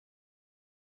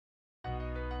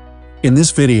In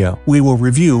this video, we will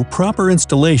review proper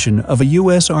installation of a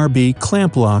USRB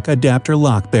Klamploc adapter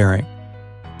lock bearing.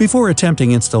 Before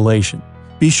attempting installation,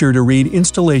 be sure to read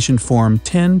Installation Form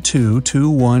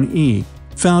 10221E,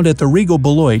 found at the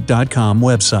regalbeloit.com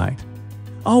website.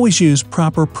 Always use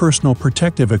proper personal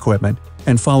protective equipment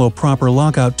and follow proper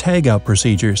lockout-tagout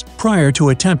procedures prior to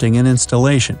attempting an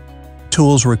installation.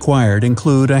 Tools required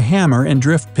include a hammer and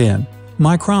drift pin,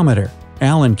 micrometer,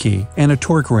 Allen key, and a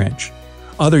torque wrench.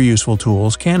 Other useful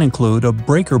tools can include a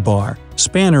breaker bar,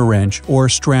 spanner wrench, or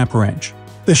strap wrench.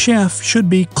 The shaft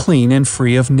should be clean and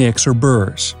free of nicks or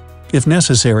burrs. If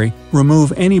necessary,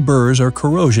 remove any burrs or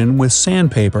corrosion with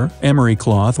sandpaper, emery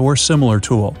cloth, or similar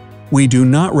tool. We do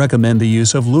not recommend the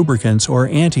use of lubricants or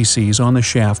anti-seize on the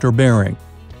shaft or bearing.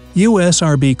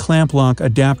 USRB Klamploc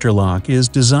adapter lock is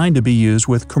designed to be used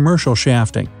with commercial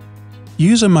shafting.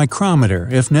 Use a micrometer,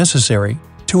 if necessary,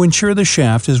 to ensure the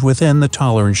shaft is within the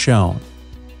tolerance shown.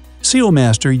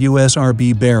 Sealmaster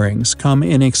USRB bearings come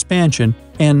in expansion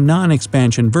and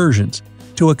non-expansion versions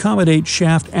to accommodate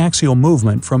shaft axial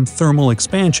movement from thermal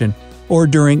expansion or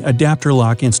during adapter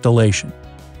lock installation.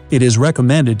 It is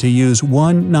recommended to use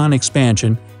one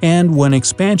non-expansion and one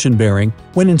expansion bearing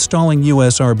when installing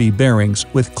USRB bearings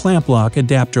with Klamploc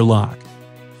adapter lock.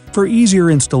 For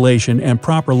easier installation and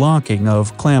proper locking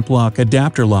of Klamploc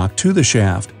adapter lock to the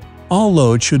shaft, all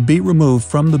load should be removed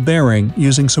from the bearing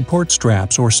using support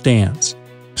straps or stands.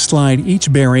 Slide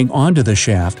each bearing onto the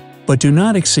shaft, but do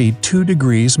not exceed 2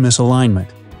 degrees misalignment.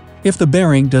 If the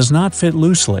bearing does not fit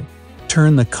loosely,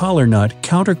 turn the collar nut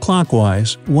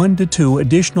counterclockwise 1 to 2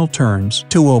 additional turns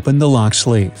to open the lock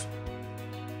sleeve.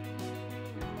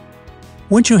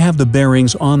 Once you have the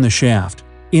bearings on the shaft,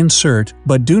 insert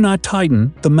but do not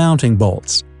tighten the mounting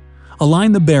bolts.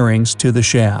 Align the bearings to the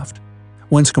shaft.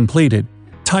 Once completed,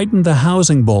 tighten the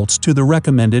housing bolts to the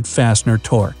recommended fastener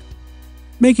torque.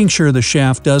 Making sure the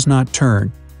shaft does not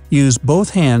turn, use both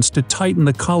hands to tighten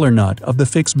the collar nut of the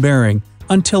fixed bearing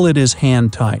until it is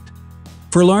hand-tight.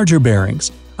 For larger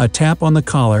bearings, a tap on the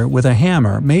collar with a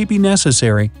hammer may be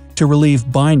necessary to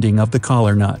relieve binding of the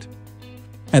collar nut.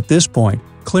 At this point,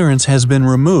 clearance has been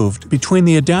removed between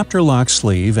the adapter lock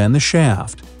sleeve and the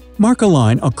shaft. Mark a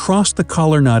line across the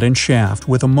collar nut and shaft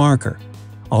with a marker.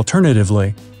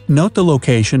 Alternatively, note the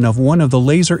location of one of the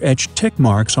laser-etched tick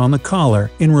marks on the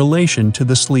collar in relation to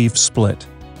the sleeve split.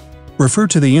 Refer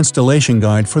to the installation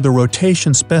guide for the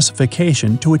rotation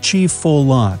specification to achieve full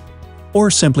lock,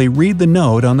 or simply read the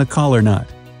note on the collar nut.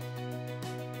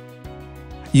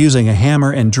 Using a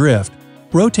hammer and drift,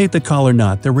 rotate the collar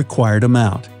nut the required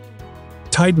amount.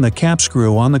 Tighten the cap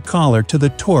screw on the collar to the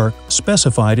torque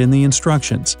specified in the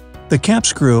instructions. The cap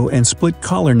screw and split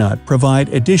collar nut provide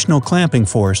additional clamping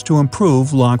force to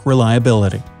improve lock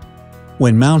reliability.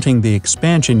 When mounting the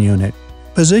expansion unit,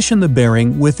 position the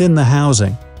bearing within the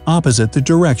housing, opposite the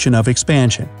direction of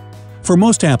expansion. For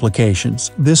most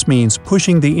applications, this means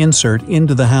pushing the insert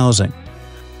into the housing.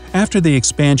 After the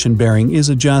expansion bearing is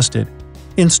adjusted,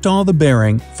 install the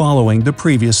bearing following the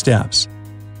previous steps.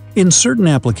 In certain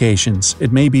applications,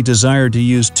 it may be desired to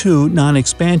use 2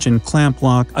 non-expansion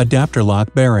Klamploc adapter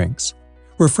lock bearings.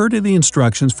 Refer to the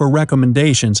instructions for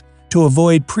recommendations to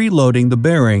avoid preloading the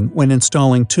bearing when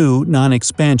installing 2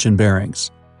 non-expansion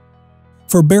bearings.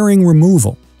 For bearing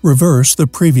removal, reverse the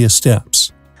previous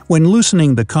steps. When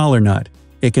loosening the collar nut,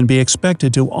 it can be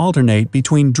expected to alternate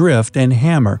between drift and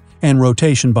hammer and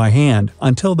rotation by hand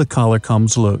until the collar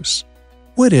comes loose.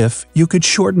 What if you could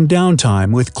shorten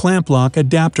downtime with Klamploc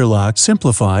adapter lock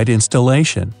simplified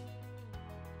installation?